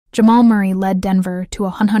Jamal Murray led Denver to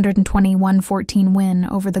a 121-14 win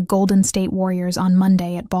over the Golden State Warriors on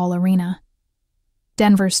Monday at Ball Arena.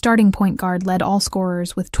 Denver's starting point guard led all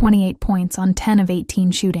scorers with 28 points on 10 of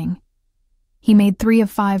 18 shooting. He made 3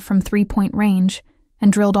 of 5 from three-point range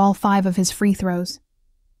and drilled all 5 of his free throws.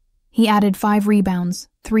 He added 5 rebounds,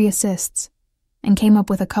 3 assists, and came up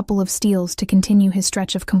with a couple of steals to continue his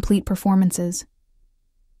stretch of complete performances.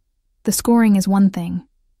 The scoring is one thing,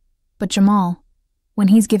 but Jamal, when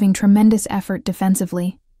he's giving tremendous effort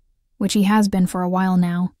defensively, which he has been for a while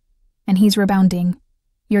now, and he's rebounding,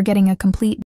 you're getting a complete